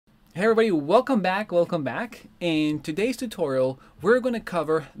Hey everybody, welcome back, welcome back. In today's tutorial, we're going to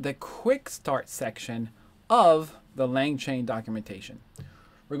cover the quick start section of the LangChain documentation.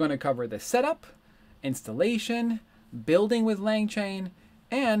 We're going to cover the setup, installation, building with LangChain,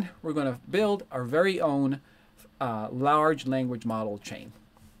 and we're going to build our very own large language model chain.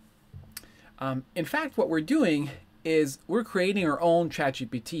 In fact, what we're doing is we're creating our own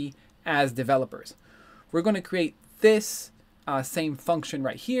ChatGPT as developers. We're going to create this same function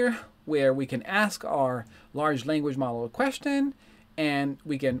right here where we can ask our large language model a question and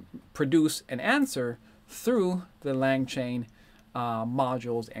we can produce an answer through the LangChain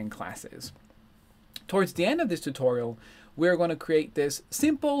modules and classes. Towards the end of this tutorial, we're going to create this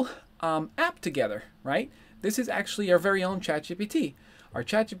simple app together, right? This is actually our very own ChatGPT. Our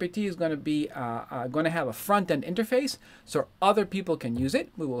ChatGPT is going to be going to have a front-end interface so other people can use it.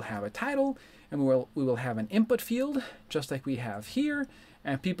 We will have a title and we will have an input field just like we have here,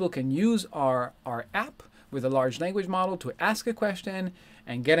 and people can use our app with a large language model to ask a question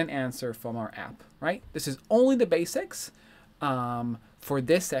and get an answer from our app, right? This is only the basics for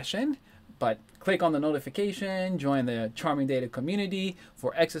this session, but click on the notification, join the Charming Data community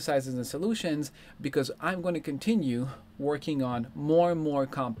for exercises and solutions, because I'm going to continue working on more and more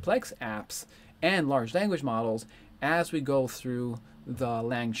complex apps and large language models as we go through the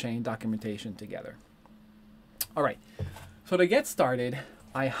LangChain documentation together. All right, so to get started,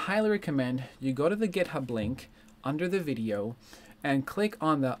 I highly recommend you go to the GitHub link under the video and click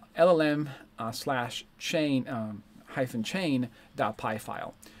on the LLM /chain-chain.py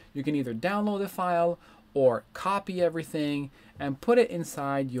file. You can either download the file or copy everything and put it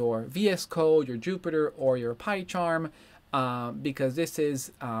inside your VS Code, your Jupyter, or your PyCharm, because this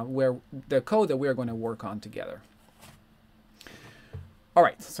is where the code that we're going to work on together. All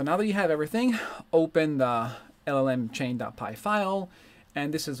right, so now that you have everything, open the LLM chain.py file,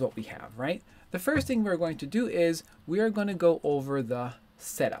 and this is what we have, right? The first thing we're going to do is we are going to go over the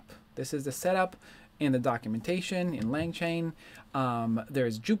setup. This is the setup in the documentation in LangChain.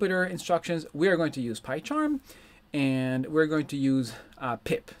 There's Jupyter instructions. We are going to use PyCharm, and we're going to use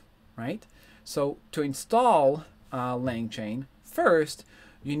pip, right? So to install LangChain, first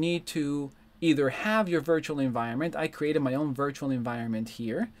you need to either have your virtual environment. I created my own virtual environment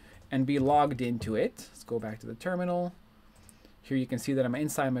here and be logged into it. Let's go back to the terminal. Here you can see that I'm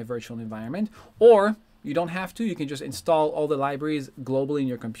inside my virtual environment, or you don't have to. You can just install all the libraries globally in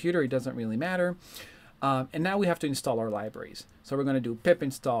your computer. It doesn't really matter. And now we have to install our libraries. So we're going to do pip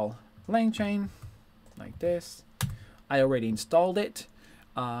install LangChain like this. I already installed it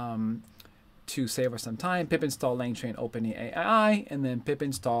to save us some time. Pip install LangChain OpenAI, and then pip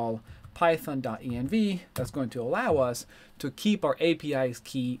install python.env. That's going to allow us to keep our API's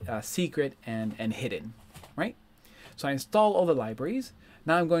key secret and hidden, right? So I install all the libraries.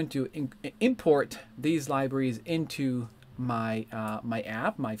 Now I'm going to import these libraries into my my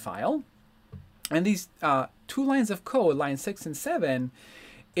app, my file. And these two lines of code, lines 6 and 7,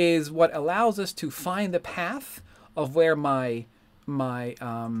 is what allows us to find the path of where my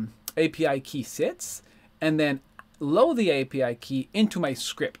API key sits, and then load the API key into my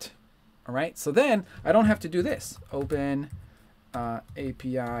script. All right, so then I don't have to do this. Open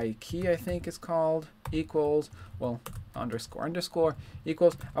API key, I think it's called, equals, well, underscore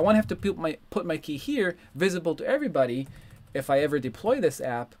equals. I won't have to put my key here, visible to everybody. If I ever deploy this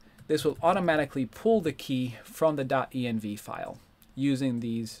app, this will automatically pull the key from the .env file using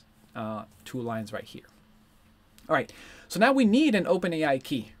these two lines right here. All right, so now we need an OpenAI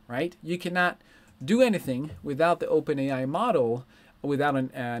key, right? You cannot do anything without the OpenAI model, without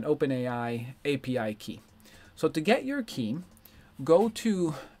an OpenAI API key. So to get your key, go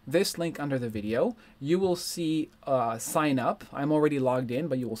to this link under the video. You will see sign up. I'm already logged in,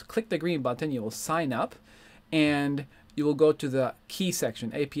 but you will click the green button. You will sign up, and you will go to the key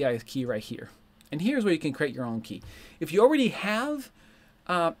section, API key right here. And here's where you can create your own key. If you already have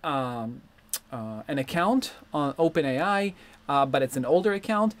an account on OpenAI, but it's an older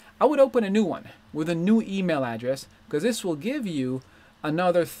account, I would open a new one with a new email address, because this will give you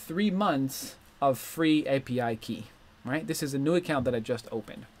another 3 months of free API key, right? This is a new account that I just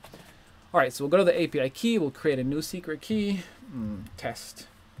opened. All right, so we'll go to the API key. We'll create a new secret key, test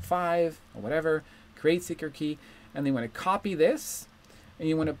 5 or whatever, create secret key. And then you want to copy this, and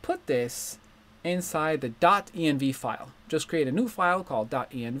you want to put this inside the .env file. Just create a new file called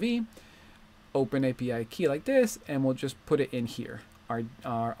 .env, open API key like this, and we'll just put it in here,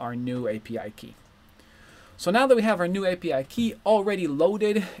 our new API key. So now that we have our new API key already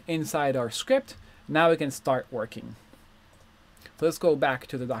loaded inside our script, now we can start working. So let's go back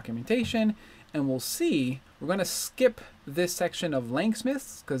to the documentation, and we'll see we're going to skip this section of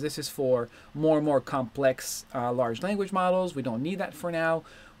Langsmiths because this is for more and more complex large language models. We don't need that for now.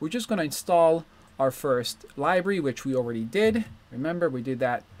 We're just going to install our first library, which we already did. Remember, we did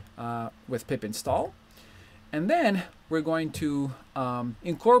that with pip install. And then we're going to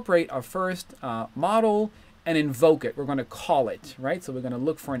incorporate our first model and invoke it. We're going to call it, right? So we're going to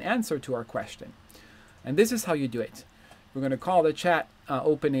look for an answer to our question. And this is how you do it. We're going to call the chat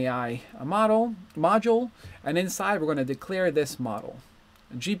OpenAI module, and inside we're going to declare this model.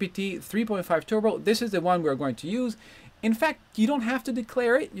 GPT 3.5 Turbo, this is the one we're going to use. In fact, you don't have to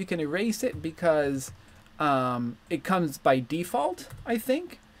declare it. You can erase it because it comes by default, I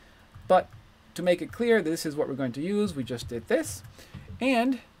think. But to make it clear, this is what we're going to use. We just did this.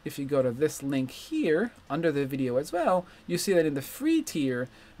 And if you go to this link here under the video as well, you see that in the free tier,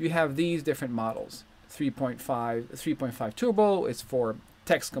 you have these different models. 3.5 Turbo is for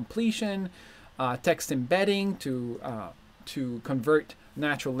text completion, text embedding to convert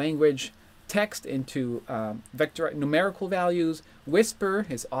natural language text into vector numerical values. Whisper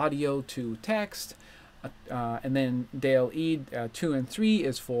is audio to text, and then DALE 2 and 3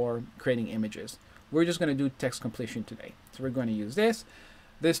 is for creating images. We're just going to do text completion today, so we're going to use this.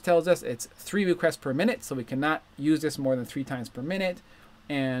 This tells us it's 3 requests per minute, so we cannot use this more than 3 times per minute,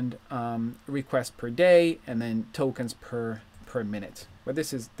 and requests per day, and then tokens per minute. But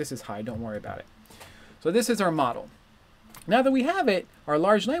this is high, don't worry about it. So this is our model. Now that we have it, our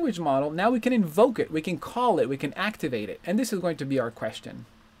large language model, now we can invoke it, we can call it, we can activate it, and this is going to be our question,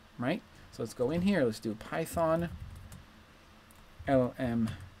 right? So let's go in here, let's do Python LLM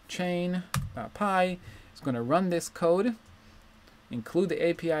Chain .py. It's going to run this code, include the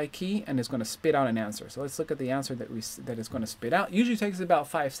API key, and it's going to spit out an answer. So let's look at the answer that it's going to spit out. Usually takes about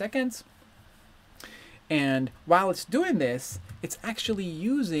 5 seconds. And while it's doing this, it's actually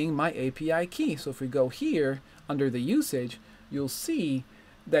using my API key. So if we go here under the usage, you'll see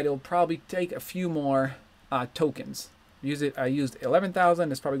that it'll probably take a few more tokens. I used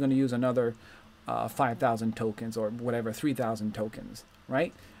 11,000. It's probably going to use another 5,000 tokens or whatever, 3,000 tokens,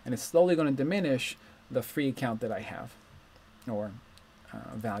 right? And it's slowly going to diminish the free account that I have, or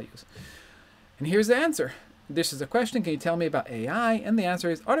values. And here's the answer. This is a question, can you tell me about AI? And the answer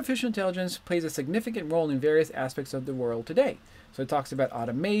is artificial intelligence plays a significant role in various aspects of the world today. So it talks about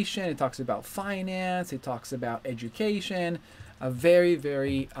automation, it talks about finance, it talks about education, a very,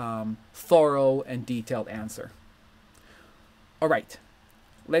 very thorough and detailed answer. All right,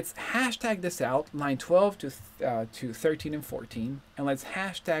 let's hashtag this out, line 12 to 13 and 14, and let's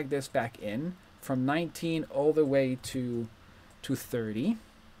hashtag this back in from 19 all the way to 30,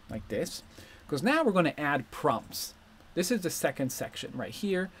 like this, because now we're going to add prompts. This is the second section right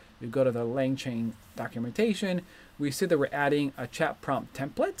here. You go to the LangChain documentation, we see that we're adding a chat prompt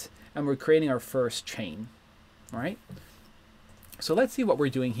template, and we're creating our first chain, all right? So let's see what we're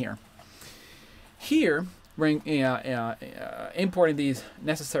doing here. Here, we're importing these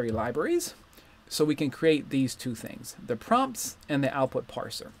necessary libraries so we can create these two things, the prompts and the output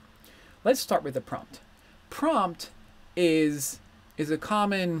parser. Let's start with the prompt. Prompt is a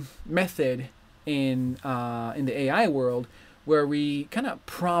common method in the AI world where we kind of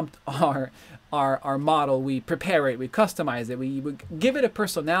prompt our model, we prepare it, we customize it, we give it a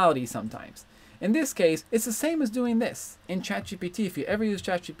personality sometimes. In this case, it's the same as doing this in ChatGPT. If you ever use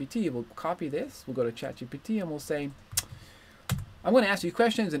ChatGPT, we'll copy this, we'll go to ChatGPT and we'll say, I'm going to ask you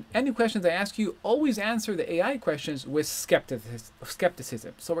questions, and any questions I ask you, always answer the AI questions with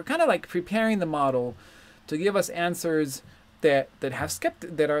skepticism. So we're kind of like preparing the model to give us answers that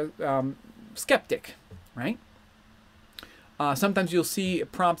are skeptic, right? Sometimes you'll see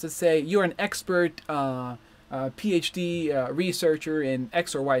prompts that say you're an expert PhD researcher in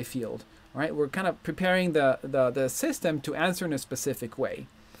X or Y field, right? We're kind of preparing the system to answer in a specific way.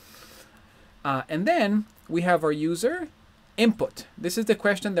 And then we have our user input. This is the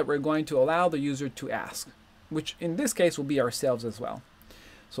question that we're going to allow the user to ask, which in this case will be ourselves as well.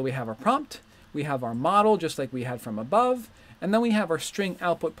 So we have our prompt, we have our model just like we had from above, and then we have our string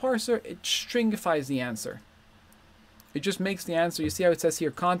output parser. It stringifies the answer. It just makes the answer. You see how it says here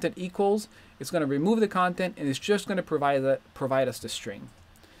content equals. It's going to remove the content and it's just going to provide us the string.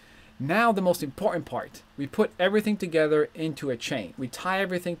 Now the most important part, we put everything together into a chain. We tie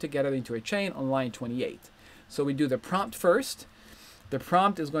everything together into a chain on line 28. So we do the prompt first. The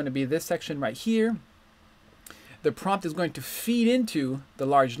prompt is going to be this section right here. The prompt is going to feed into the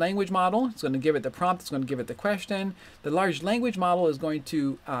large language model. It's going to give it the prompt. It's going to give it the question. The large language model is going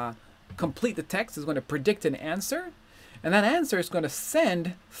to complete the text. It's going to predict an answer. And that answer is going to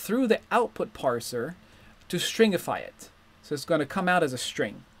send through the output parser to stringify it. So it's going to come out as a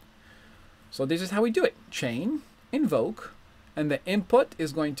string. So this is how we do it. Chain, invoke, and the input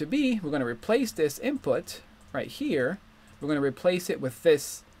is going to be, we're going to replace this input right here. We're going to replace it with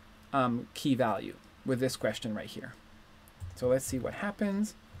this key value, with this question right here. So let's see what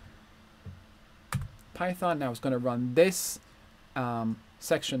happens. Python now is going to run this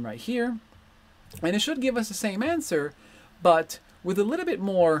section right here. And it should give us the same answer, but with a little bit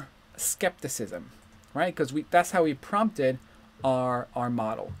more skepticism, right? Because that's how we prompted our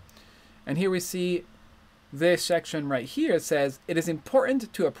model. And here we see this section right here. It says, it is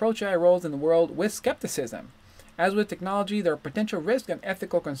important to approach AI roles in the world with skepticism. As with technology, there are potential risks and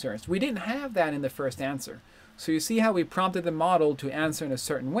ethical concerns. We didn't have that in the first answer. So you see how we prompted the model to answer in a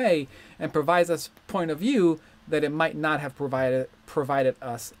certain way and provides us a point of view that it might not have provided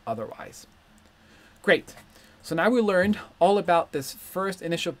us otherwise. Great. So now we learned all about this first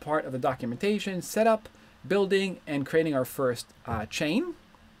initial part of the documentation, setup, building, and creating our first chain.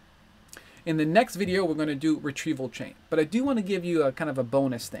 In the next video, we're going to do retrieval chain. But I do want to give you a kind of a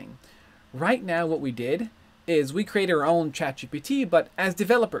bonus thing. Right now, what we did is we created our own ChatGPT, but as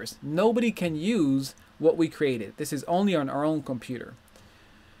developers, nobody can use what we created. This is only on our own computer.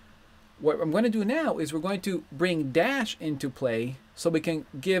 What I'm going to do now is we're going to bring Dash into play so we can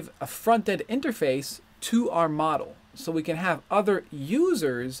give a front-end interface to our model. So we can have other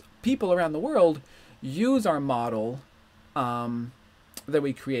users, people around the world, use our model that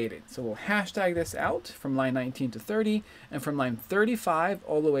we created. So we'll hashtag this out from line 19 to 30, and from line 35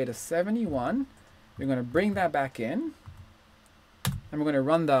 all the way to 71. We're going to bring that back in, and we're going to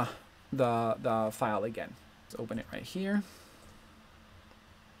run the file again. Let's open it right here.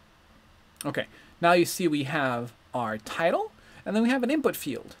 Okay, now you see we have our title, and then we have an input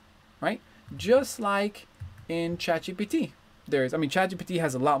field, right? Just like in ChatGPT. ChatGPT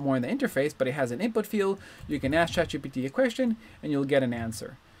has a lot more in the interface, but it has an input field. You can ask ChatGPT a question, and you'll get an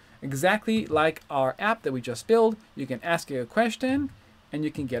answer. Exactly like our app that we just built, you can ask it a question, and you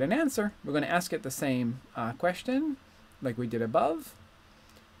can get an answer. We're going to ask it the same question like we did above.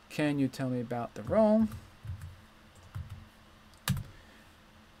 Can you tell me about the role?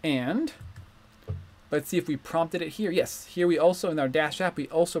 And let's see if we prompted it here. Yes, here we also, in our Dash app, we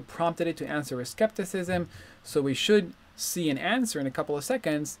also prompted it to answer with skepticism. So we should see an answer in a couple of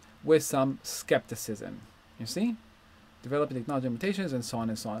seconds with some skepticism. You see? Developing technology limitations and so on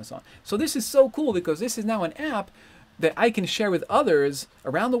and so on and so on. So this is so cool because this is now an app that I can share with others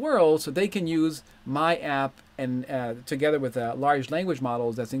around the world so they can use my app and together with large language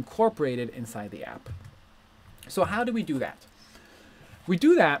models that's incorporated inside the app. So how do we do that? We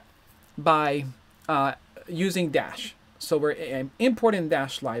do that by using Dash. So we're importing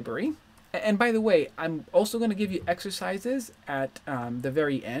Dash library. And by the way, I'm also going to give you exercises at the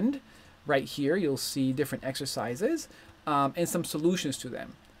very end. Right here, you'll see different exercises and some solutions to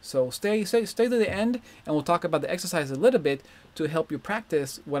them. So stay to the end, and we'll talk about the exercise a little bit to help you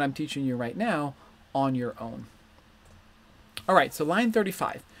practice what I'm teaching you right now on your own. All right, so line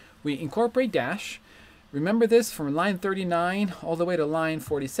 35, we incorporate Dash. Remember this from line 39 all the way to line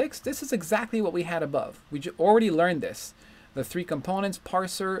 46. This is exactly what we had above. We already learned this. The three components,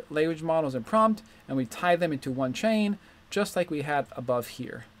 parser, language models, and prompt, and we tie them into one chain, just like we had above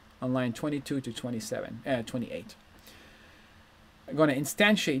here on line 22 to 28. I'm going to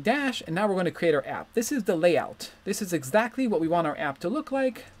instantiate Dash, and now we're going to create our app. This is the layout. This is exactly what we want our app to look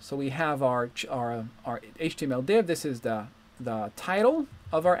like. So we have our HTML div. This is the title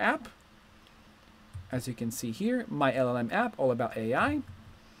of our app. As you can see here, my LLM app, all about AI.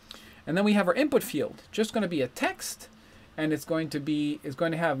 And then we have our input field, just going to be a text, and it's going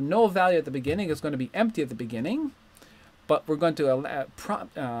to have no value at the beginning. It's going to be empty at the beginning, but we're going to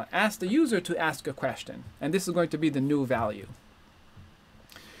ask the user to ask a question, and this is going to be the new value.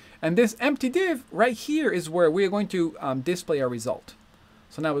 And this empty div right here is where we are going to display our result.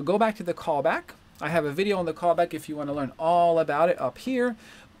 So now we go back to the callback. I have a video on the callback if you want to learn all about it up here.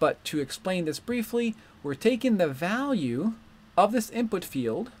 But to explain this briefly, we're taking the value of this input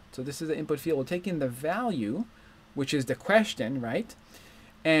field. So this is the input field. We're taking the value, which is the question, right?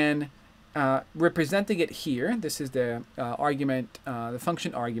 And representing it here. This is the argument, the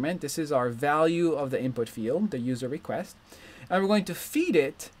function argument. This is our value of the input field, the user request. And we're going to feed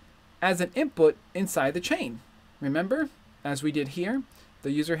it as an input inside the chain. Remember, as we did here,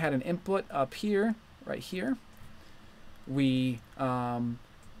 the user had an input up here, right here. We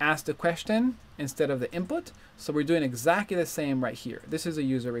asked the question instead of the input. So we're doing exactly the same right here. This is a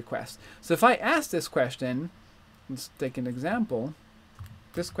user request. So if I ask this question, let's take an example.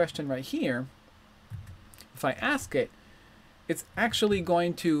 This question right here, if I ask it, it's actually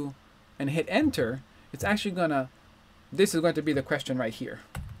going to, and hit enter, it's actually gonna, this is going to be the question right here,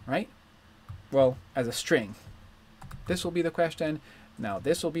 right? well, as a string. This will be the question. Now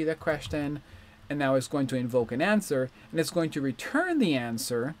this will be the question. And now it's going to invoke an answer, and it's going to return the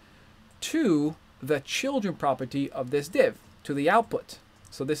answer to the children property of this div, to the output.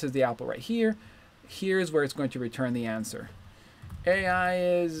 So this is the output right here. Here's where it's going to return the answer. AI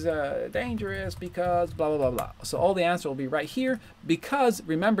is dangerous because blah, blah, blah, blah. So all the answer will be right here because,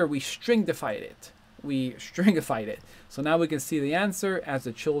 remember, we stringified it. We stringified it. So now we can see the answer as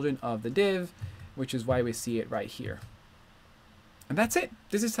the children of the div, which is why we see it right here. And that's it.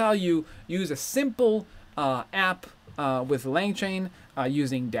 This is how you use a simple app with LangChain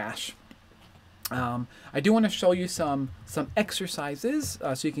using Dash. I do want to show you some exercises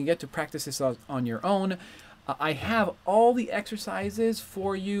so you can get to practice this on your own. I have all the exercises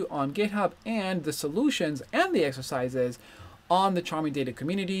for you on GitHub and the solutions and the exercises on the Charming Data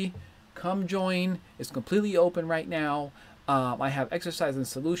community. Come join. It's completely open right now. I have exercises and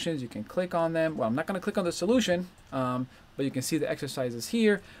solutions. You can click on them. Well, I'm not going to click on the solution, but you can see the exercises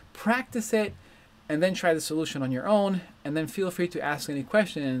here. Practice it and then try the solution on your own. And then feel free to ask any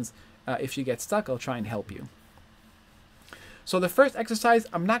questions. If you get stuck, I'll try and help you. So the first exercise,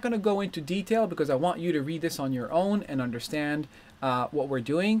 I'm not going to go into detail because I want you to read this on your own and understand what we're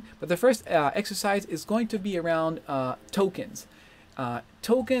doing. But the first exercise is going to be around tokens.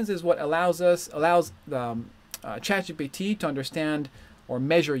 Tokens is what allows ChatGPT to understand or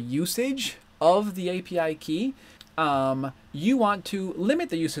measure usage of the API key. You want to limit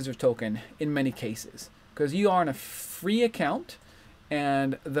the usage of token in many cases because you are on a free account,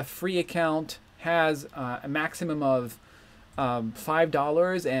 and the free account has a maximum of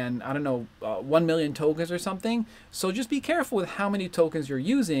 $5 and I don't know 1 million tokens or something. So just be careful with how many tokens you're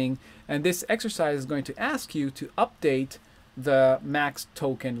using, and this exercise is going to ask you to update the max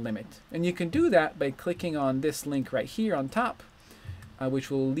token limit. And you can do that by clicking on this link right here on top, which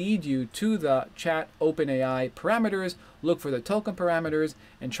will lead you to the chat OpenAI parameters. Look for the token parameters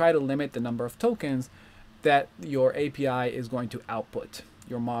and try to limit the number of tokens that your API is going to output,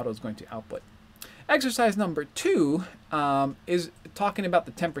 your model is going to output. Exercise number 2 is talking about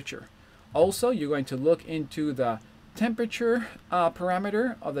the temperature. Also, you're going to look into the temperature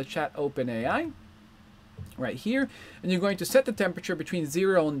parameter of the chat OpenAI right here, and you're going to set the temperature between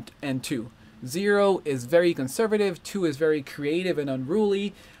 0 and 2. 0 is very conservative, 2 is very creative and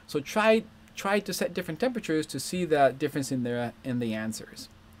unruly. So try to set different temperatures to see the difference in the answers.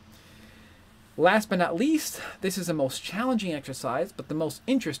 Last but not least, this is the most challenging exercise, but the most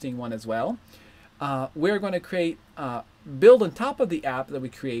interesting one as well. We're going to build on top of the app that we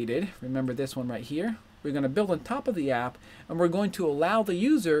created. Remember this one right here. We're going to build on top of the app, and we're going to allow the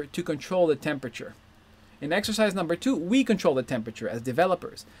user to control the temperature. In exercise number 2, we control the temperature as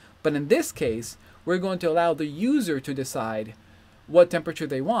developers. But in this case, we're going to allow the user to decide what temperature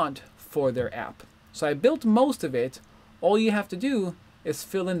they want for their app. So I built most of it. All you have to do is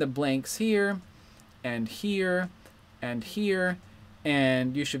fill in the blanks here and here and here,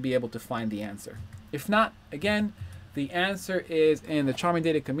 and you should be able to find the answer. If not, again, the answer is in the Charming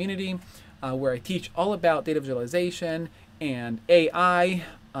Data community, where I teach all about data visualization and AI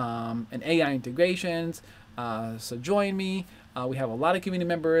integrations. So join me. We have a lot of community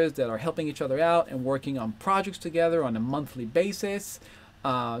members that are helping each other out and working on projects together on a monthly basis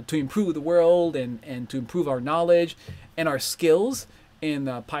to improve the world and to improve our knowledge and our skills in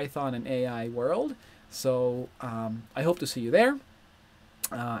the Python and AI world. So I hope to see you there.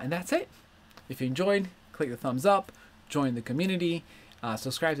 And that's it. If you enjoyed, click the thumbs up, join the community,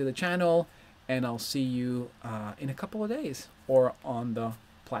 subscribe to the channel, and I'll see you in a couple of days or on the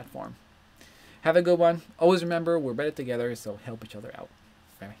platform. Have a good one. Always remember, we're better together, so help each other out.